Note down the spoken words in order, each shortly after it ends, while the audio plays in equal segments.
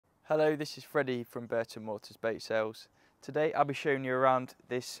Hello, this is Freddie from Burton Motors Boat Sales. Today I'll be showing you around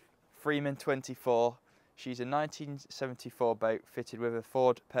this Freeman 24. She's a 1974 boat fitted with a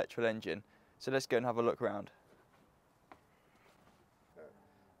Ford petrol engine. So let's go and have a look around.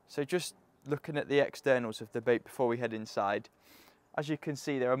 So just looking at the externals of the boat before we head inside. As you can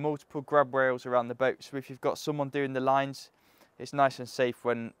see, there are multiple grab rails around the boat, so if you've got someone doing the lines, it's nice and safe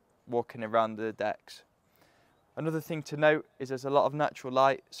when walking around the decks. Another thing to note is there's a lot of natural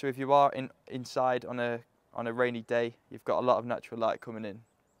light, so if you are inside on a rainy day, you've got a lot of natural light coming in.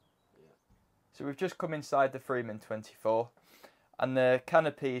 So we've just come inside the Freeman 24, and the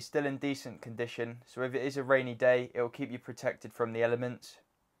canopy is still in decent condition, so if it is a rainy day, it will keep you protected from the elements.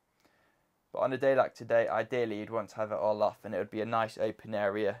 But on a day like today, ideally you'd want to have it all off, and it would be a nice open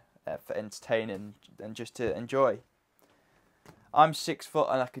area for entertaining and just to enjoy. I'm 6 foot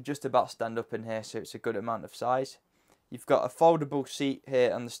and I could just about stand up in here, so it's a good amount of size. You've got a foldable seat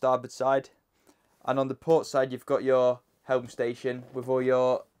here on the starboard side, and on the port side you've got your helm station with all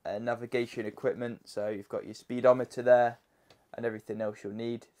your navigation equipment. So you've got your speedometer there and everything else you'll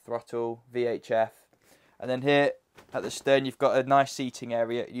need, throttle, VHF. And then here at the stern you've got a nice seating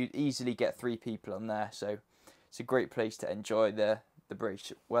area. You'd easily get 3 people on there, so it's a great place to enjoy the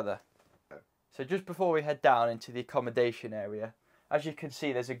British weather. So just before we head down into the accommodation area, as you can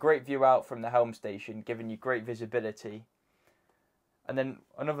see, there's a great view out from the helm station, giving you great visibility. And then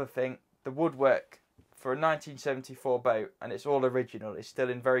another thing, the woodwork for a 1974 boat, and it's all original, is still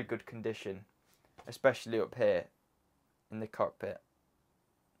in very good condition, especially up here in the cockpit.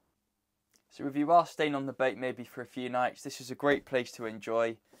 So if you are staying on the boat maybe for a few nights, this is a great place to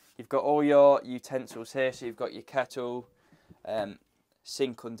enjoy. You've got all your utensils here, so you've got your kettle,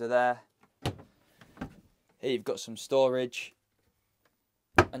 sink under there. Here you've got some storage.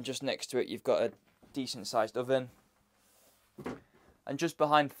 And just next to it you've got a decent sized oven, and just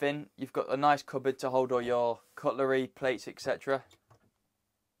behind Finn you've got a nice cupboard to hold all your cutlery, plates, etc.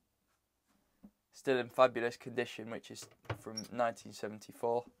 Still in fabulous condition, which is from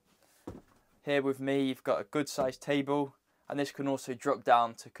 1974. Here with me you've got a good sized table, and this can also drop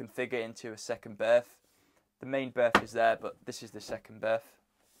down to configure into a second berth. The main berth is there, but this is the second berth.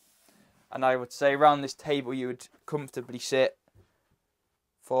 And I would say around this table you would comfortably sit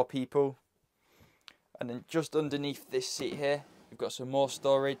 4 people. And then just underneath this seat here you've got some more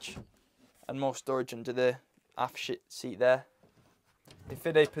storage, and more storage under the aft seat there. If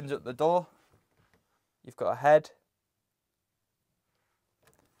it opens up the door, you've got a head,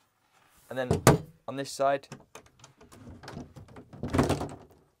 and then on this side,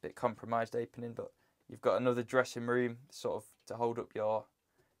 bit compromised opening, but you've got another dressing room sort of to hold up your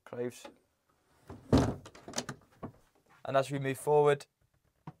clothes. And as we move forward,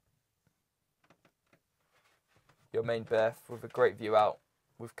 your main berth with a great view out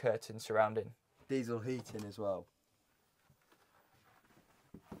with curtains surrounding. Diesel heating as well.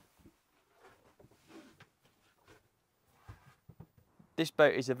 This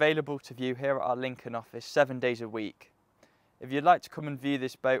boat is available to view here at our Lincoln office 7 days a week. If you'd like to come and view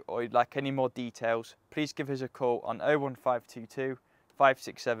this boat, or you'd like any more details, please give us a call on 01522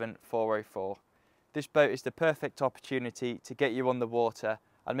 567 404. This boat is the perfect opportunity to get you on the water,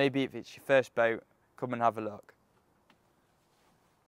 and maybe if it's your first boat, come and have a look.